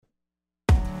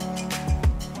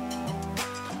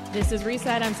This is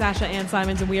Reset. I'm Sasha Ann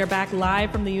Simons, and we are back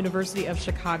live from the University of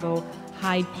Chicago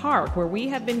Hyde Park, where we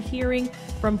have been hearing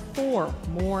from 4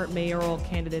 more mayoral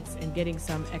candidates and getting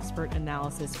some expert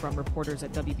analysis from reporters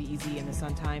at WBEZ and the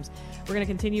Sun-Times. We're going to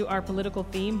continue our political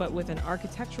theme, but with an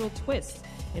architectural twist.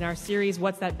 In our series,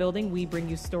 What's That Building?, we bring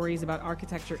you stories about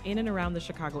architecture in and around the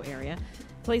Chicago area,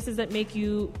 places that make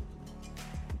you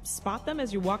spot them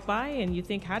as you walk by and you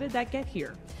think, how did that get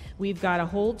here? We've got a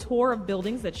whole tour of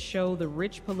buildings that show the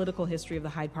rich political history of the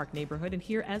Hyde Park neighborhood. And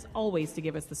here, as always, to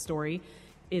give us the story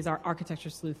is our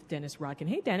architecture sleuth, Dennis Rodkin.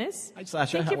 Hey, Dennis. Hi,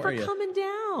 Sasha. Thank you for coming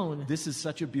down. This is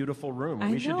such a beautiful room.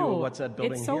 We should do a What's That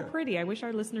Building It's so here. pretty. I wish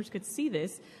our listeners could see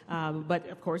this. But,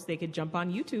 of course, they could jump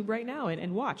on YouTube right now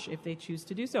and watch if they choose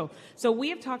to do so. So we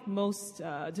have talked to most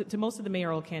of the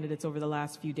mayoral candidates over the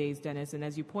last few days, Dennis. And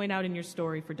as you point out in your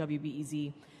story for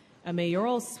WBEZ, a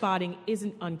mayoral spotting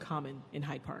isn't uncommon in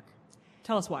Hyde Park.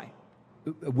 Tell us why.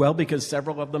 Well, because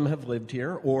several of them have lived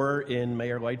here, or in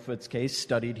Mayor Lightfoot's case,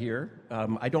 studied here.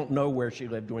 I don't know where she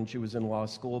lived when she was in law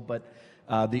school, but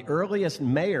the earliest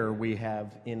mayor we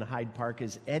have in Hyde Park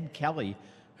is Ed Kelly,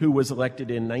 who was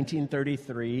elected in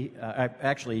 1933.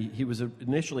 Actually, he was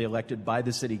initially elected by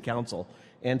the city council.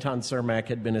 Anton Cermak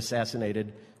had been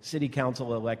assassinated. City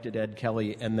council elected Ed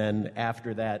Kelly, and then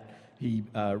after that, he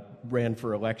ran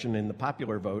for election in the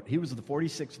popular vote. He was the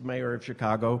 46th mayor of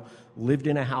Chicago, lived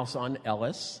in a house on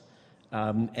Ellis.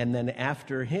 And then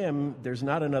after him, there's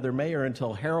not another mayor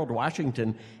until Harold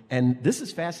Washington. And this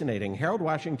is fascinating. Harold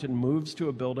Washington moves to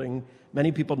a building.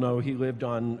 Many people know he lived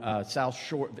on South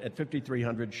Shore at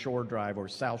 5300 Shore Drive or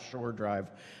South Shore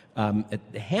Drive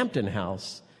at the Hampton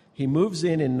House. He moves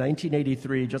in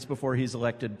 1983, just before he's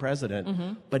elected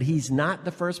president, but he's not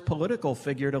the first political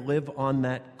figure to live on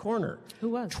that corner. Who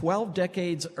was? 12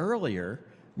 decades earlier,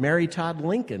 Mary Todd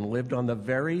Lincoln lived on the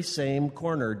very same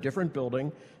corner, different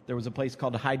building. There was a place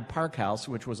called Hyde Park House,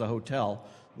 which was a hotel.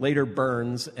 Later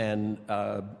burns and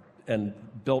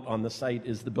built on the site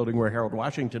is the building where Harold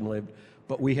Washington lived.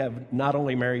 But we have not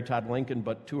only Mary Todd Lincoln,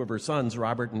 but 2 of her sons,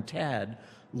 Robert and Tad,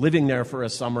 living there for a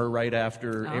summer right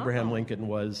after Abraham Lincoln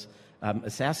was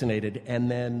assassinated.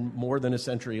 And then more than a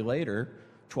century later,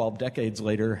 12 decades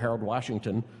later, Harold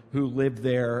Washington, who lived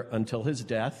there until his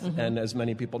death, and as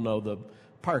many people know, the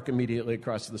park immediately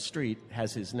across the street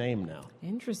has his name now.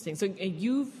 Interesting. So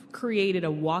you've created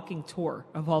a walking tour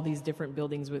of all these different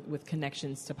buildings with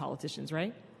connections to politicians,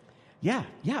 right? Yeah,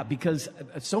 because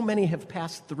so many have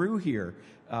passed through here.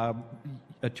 A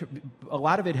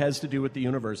lot of it has to do with the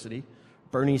university.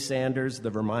 Bernie Sanders, the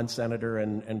Vermont senator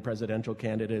and presidential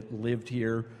candidate, lived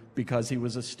here because he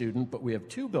was a student, but we have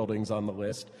 2 buildings on the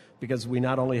list because we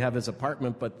not only have his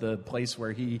apartment, but the place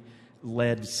where he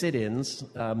led sit-ins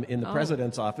in the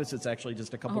president's office. It's actually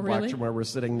just a couple blocks from where we're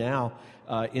sitting now.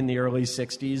 In the early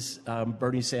 60s,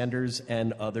 Bernie Sanders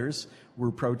and others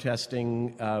were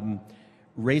protesting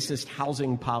racist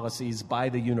housing policies by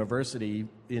the university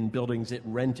in buildings it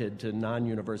rented to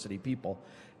non-university people.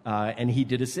 And he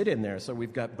did a sit-in there. So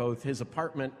we've got both his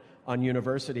apartment on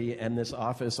University and this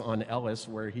office on Ellis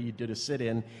where he did a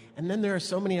sit-in. And then there are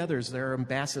so many others. There are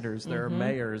ambassadors. There are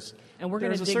mayors. And we're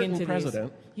going to dig into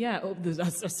president. these. Yeah, there's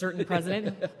a certain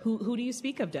president. Who do you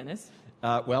speak of, Dennis?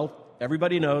 Well,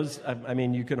 everybody knows. I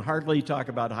mean, you can hardly talk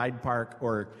about Hyde Park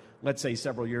or, let's say,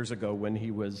 several years ago when he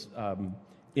was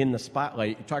in the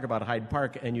spotlight. You talk about Hyde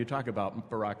Park and you talk about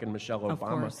Barack and Michelle Obama. Of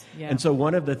course, yeah. And so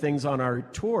one of the things on our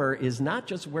tour is not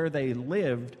just where they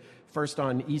lived, first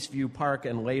on Eastview Park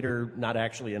and later, not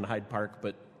actually in Hyde Park,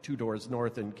 but 2 doors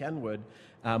north in Kenwood,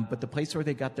 but the place where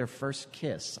they got their first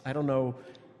kiss. I don't know,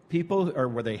 people, or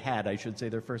where they had, I should say,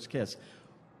 their first kiss.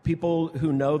 People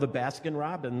who know the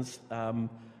Baskin-Robbins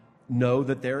know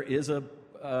that there is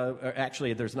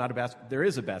actually, there is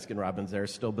a Baskin-Robbins there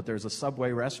still, but there's a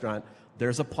Subway restaurant.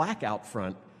 There's a plaque out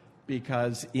front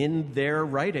because in their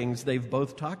writings, they've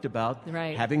both talked about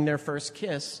having their first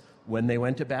kiss when they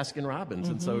went to Baskin-Robbins.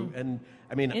 And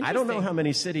I mean, I don't know how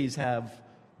many cities have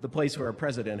the place where a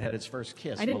president had his first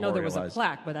kiss. I didn't know there was a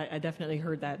plaque, but I definitely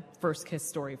heard that first kiss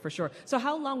story for sure. So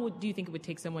how long do you think it would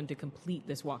take someone to complete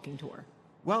this walking tour?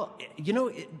 Well, you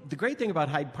know, the great thing about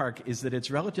Hyde Park is that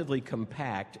it's relatively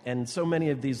compact, and so many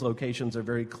of these locations are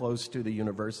very close to the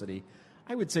university.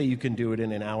 I would say you can do it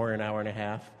in an hour and a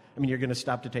half. I mean, you're going to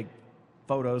stop to take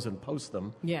photos and post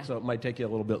them, so it might take you a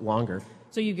little bit longer.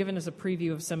 So you've given us a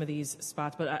preview of some of these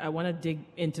spots, but I want to dig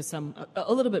into some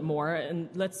a little bit more, and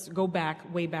let's go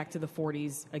way back to the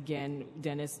 40s again,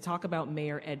 Dennis. Talk about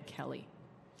Mayor Ed Kelly.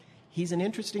 He's an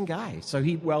interesting guy.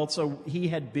 He'd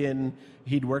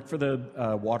worked for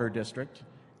the water district,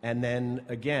 and then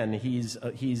again,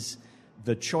 he's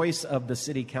the choice of the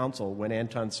city council when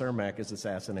Anton Cermak is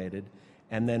assassinated,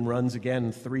 and then runs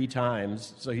again 3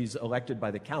 times. So he's elected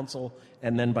by the council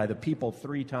and then by the people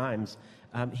 3 times.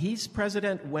 He's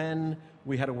president when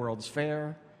we had a World's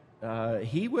Fair.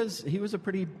 He was a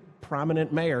pretty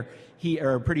prominent mayor,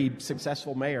 or a pretty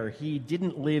successful mayor. He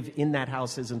didn't live in that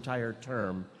house his entire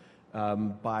term.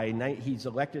 He's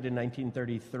elected in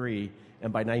 1933,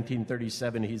 and by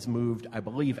 1937 he's moved, I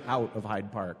believe, out of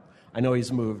Hyde Park. I know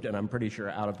he's moved, and I'm pretty sure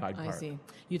out of Hyde Park. I see.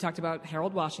 You talked about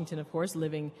Harold Washington, of course,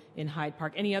 living in Hyde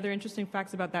Park. Any other interesting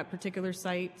facts about that particular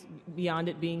site beyond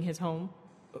it being his home?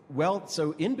 Well,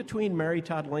 so in between Mary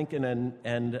Todd Lincoln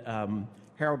and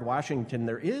Harold Washington,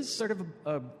 there is sort of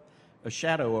a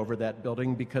shadow over that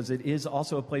building because it is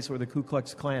also a place where the Ku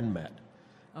Klux Klan met.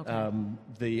 Okay.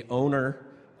 The owner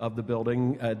of the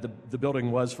building, the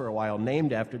building was for a while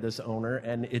named after this owner,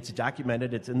 and it's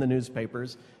documented, it's in the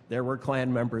newspapers. There were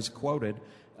Klan members quoted.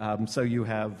 So you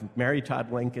have Mary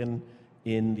Todd Lincoln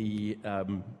in the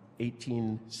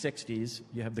 1860s,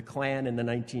 you have the Klan in the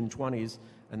 1920s,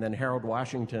 and then Harold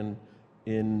Washington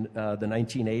in the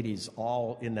 1980s,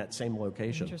 all in that same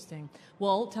location. Interesting.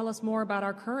 Well, tell us more about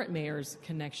our current mayor's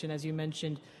connection. As you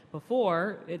mentioned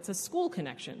before, it's a school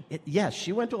connection. Yes,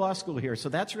 she went to law school here, so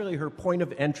that's really her point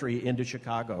of entry into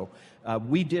Chicago.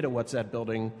 We did a What's That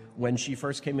building when she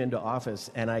first came into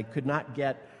office, and I could not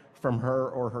get from her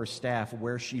or her staff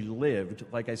where she lived.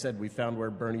 Like I said, we found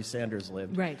where Bernie Sanders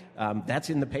lived. Right. That's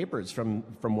in the papers from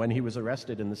when he was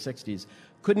arrested in the 60s.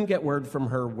 Couldn't get word from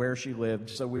her where she lived,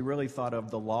 so we really thought of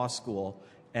the law school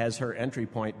as her entry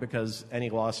point, because any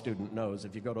law student knows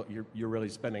if you go to, you're really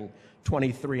spending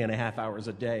 23 and a half hours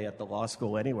a day at the law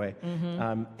school anyway.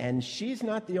 Mm-hmm. And she's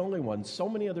not the only one. So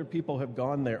many other people have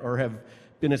gone there or have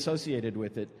been associated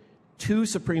with it. 2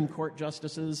 Supreme Court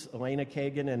justices, Elena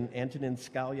Kagan and Antonin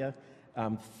Scalia,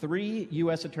 3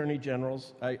 U.S. Attorney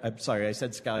Generals. I'm sorry, I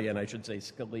said Scalia, and I should say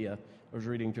Scalia. I was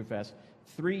reading too fast.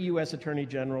 3 U.S. Attorney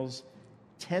Generals,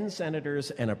 10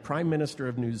 senators, and a Prime Minister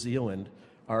of New Zealand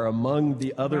are among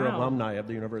the other alumni of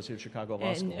the University of Chicago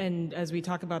Law School. And as we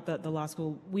talk about the law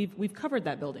school, we've covered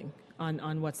that building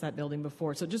on What's That building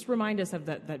before. So just remind us of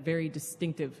that very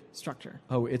distinctive structure.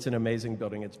 Oh, it's an amazing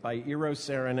building. It's by Eero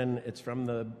Saarinen. It's from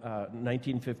the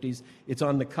 1950s. It's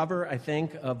on the cover, I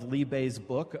think, of Lee Bay's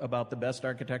book about the best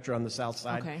architecture on the South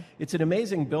Side. Okay. It's an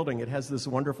amazing building. It has this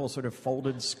wonderful sort of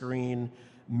folded screen,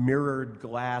 mirrored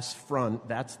glass front.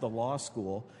 That's the law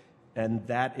school. And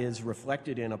that is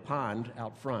reflected in a pond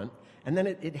out front. And then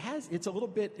it's a little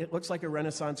bit, it looks like a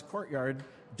Renaissance courtyard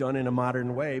done in a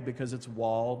modern way because it's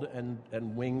walled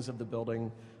and wings of the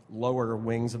building, lower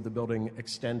wings of the building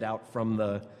extend out from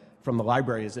the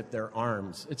library as if they're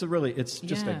arms. It's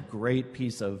just a great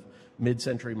piece of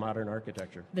mid-century modern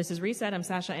architecture. This is Reset. I'm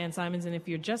Sasha Ann Simons, and if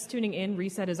you're just tuning in,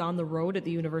 Reset is on the road at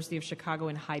the University of Chicago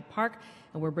in Hyde Park,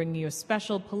 and we're bringing you a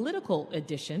special political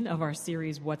edition of our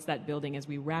series, What's That Building, as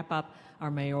we wrap up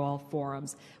our mayoral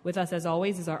forums. With us, as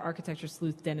always, is our architecture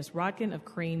sleuth, Dennis Rodkin of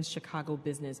Crane's Chicago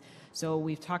Business. So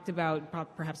we've talked about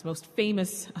perhaps most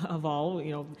famous of all,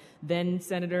 then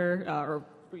Senator,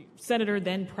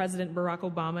 then President Barack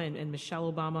Obama and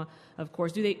Michelle Obama, of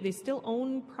course. Do they still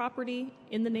own property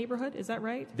in the neighborhood? Is that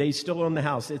right? They still own the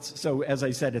house. So as I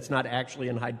said, it's not actually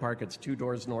in Hyde Park. It's 2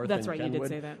 doors north. That's in right. Kenwood. You did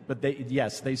say that. But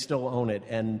they still own it.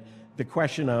 And the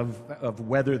question of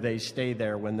whether they stay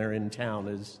there when they're in town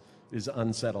is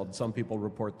unsettled. Some people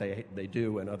report they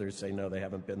do, and others say no, they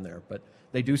haven't been there. But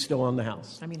they do still own the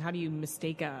house. I mean, how do you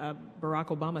mistake a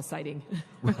Barack Obama sighting?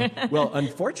 Well,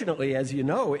 unfortunately, as you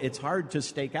know, it's hard to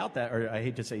stake out that, or I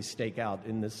hate to say stake out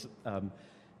in this,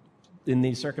 in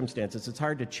these circumstances. It's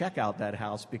hard to check out that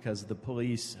house because the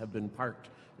police have been parked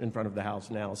in front of the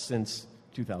house now since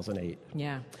 2008.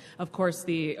 Yeah. Of course,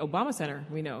 the Obama Center,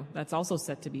 we know, that's also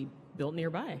set to be built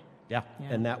nearby. Yeah.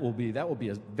 And that will be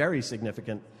a very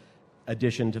significant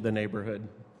addition to the neighborhood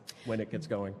when it gets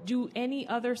going. Do any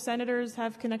other senators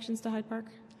have connections to Hyde Park?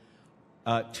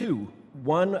 2.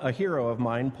 One, a hero of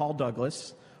mine, Paul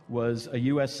Douglas, was a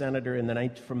U.S. senator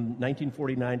from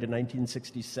 1949 to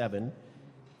 1967.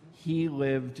 He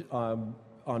lived on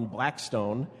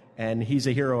Blackstone, and he's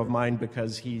a hero of mine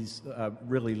because he's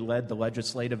really led the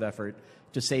legislative effort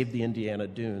to save the Indiana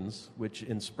Dunes, which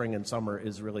in spring and summer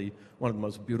is really one of the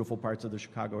most beautiful parts of the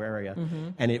Chicago area. Mm-hmm.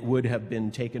 And it would have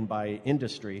been taken by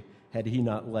industry had he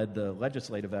not led the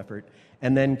legislative effort.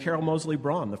 And then Carol Moseley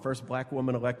Braun, the first black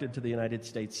woman elected to the United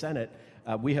States Senate.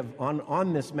 We have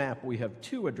on this map, we have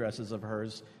 2 addresses of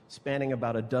hers spanning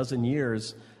about a dozen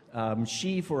years.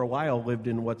 She, for a while, lived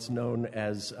in what's known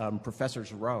as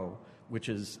Professor's Row, which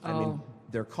is, I mean,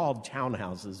 they're called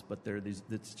townhouses, but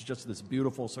it's just this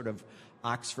beautiful sort of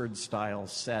Oxford-style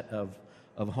set of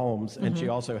homes. And she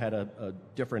also had a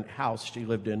different house she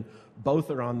lived in.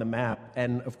 Both are on the map.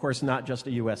 And, of course, not just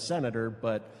a U.S. senator,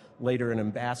 but later an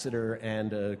ambassador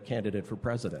and a candidate for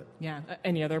president. Yeah.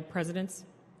 Any other presidents?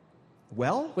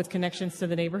 Well, with connections to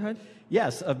the neighborhood?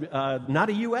 Yes. Not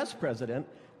a U.S. president.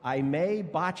 I may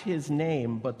botch his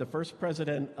name, but the first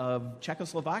president of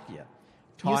Czechoslovakia.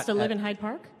 Used to live in Hyde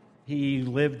Park? He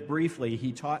lived briefly.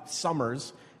 He taught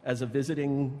summers as a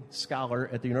visiting scholar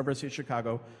at the University of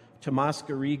Chicago. Tomáš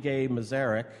Garrigue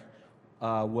Masaryk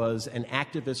was an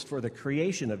activist for the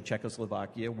creation of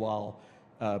Czechoslovakia while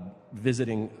a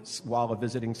visiting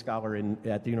scholar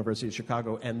at the University of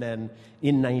Chicago. And then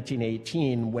in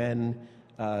 1918, when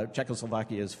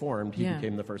Czechoslovakia is formed, he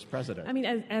became the first president. I mean,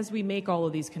 as we make all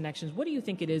of these connections, what do you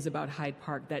think it is about Hyde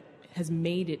Park that has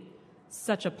made it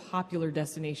such a popular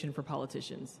destination for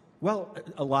politicians? Well,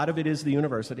 a lot of it is the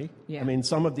university. Yeah. I mean,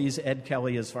 some of these, Ed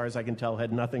Kelly, as far as I can tell,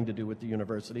 had nothing to do with the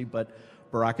university, but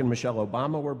Barack and Michelle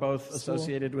Obama were both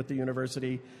associated with the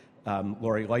university.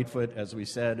 Lori Lightfoot, as we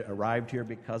said, arrived here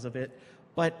because of it.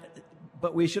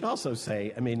 But we should also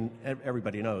say, I mean,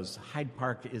 everybody knows, Hyde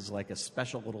Park is like a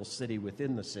special little city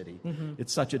within the city.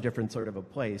 It's such a different sort of a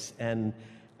place. And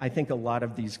I think a lot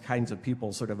of these kinds of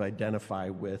people sort of identify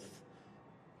with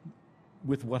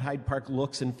what Hyde Park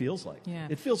looks and feels like. Yeah.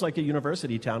 It feels like a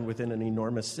university town within an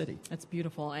enormous city. That's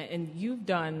beautiful. And you've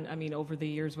done, I mean, over the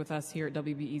years with us here at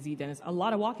WBEZ, Dennis, a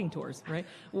lot of walking tours, right?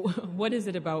 What is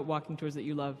it about walking tours that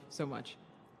you love so much?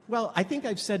 Well, I think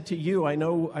I've said to you, I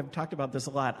know I've talked about this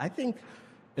a lot, I think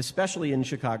especially in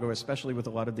Chicago, especially with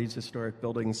a lot of these historic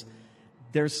buildings,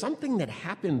 there's something that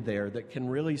happened there that can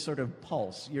really sort of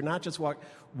pulse. You're not just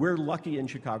we're lucky in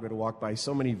Chicago to walk by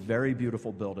so many very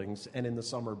beautiful buildings, and in the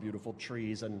summer, beautiful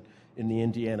trees, and in the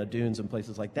Indiana dunes and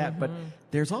places like that. But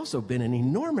there's also been an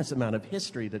enormous amount of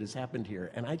history that has happened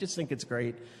here. And I just think it's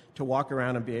great to walk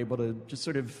around and be able to just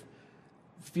sort of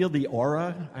feel the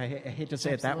aura. I hate to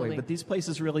say it that way, but these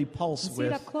places really pulse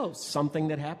with something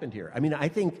that happened here. I mean,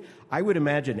 I would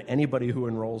imagine anybody who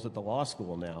enrolls at the law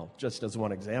school now, just as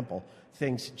one example,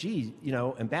 thinks, gee, you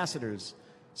know, ambassadors,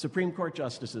 Supreme Court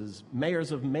justices,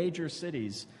 mayors of major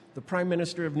cities, the Prime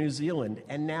Minister of New Zealand,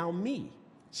 and now me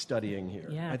studying here.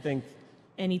 Yeah. I think.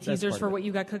 Any teasers for what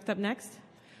you got cooked up next?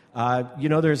 You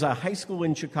know, there's a high school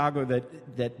in Chicago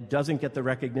that doesn't get the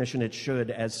recognition it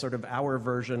should as sort of our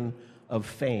version of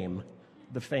Fame,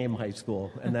 the Fame High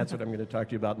School, and that's what I'm going to talk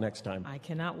to you about next time. I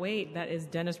cannot wait. That is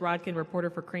Dennis Rodkin, reporter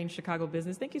for Crane Chicago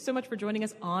Business. Thank you so much for joining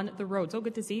us on the road. So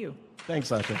good to see you. Thanks,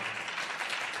 Sasha.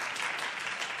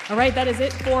 All right, that is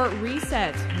it for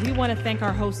Reset. We want to thank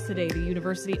our host today, the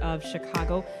University of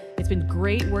Chicago. It's been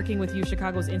great working with you,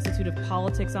 Chicago's Institute of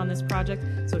Politics, on this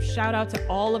project. So shout out to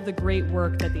all of the great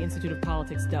work that the Institute of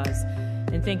Politics does.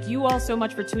 And thank you all so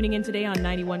much for tuning in today on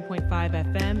 91.5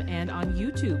 FM and on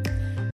YouTube.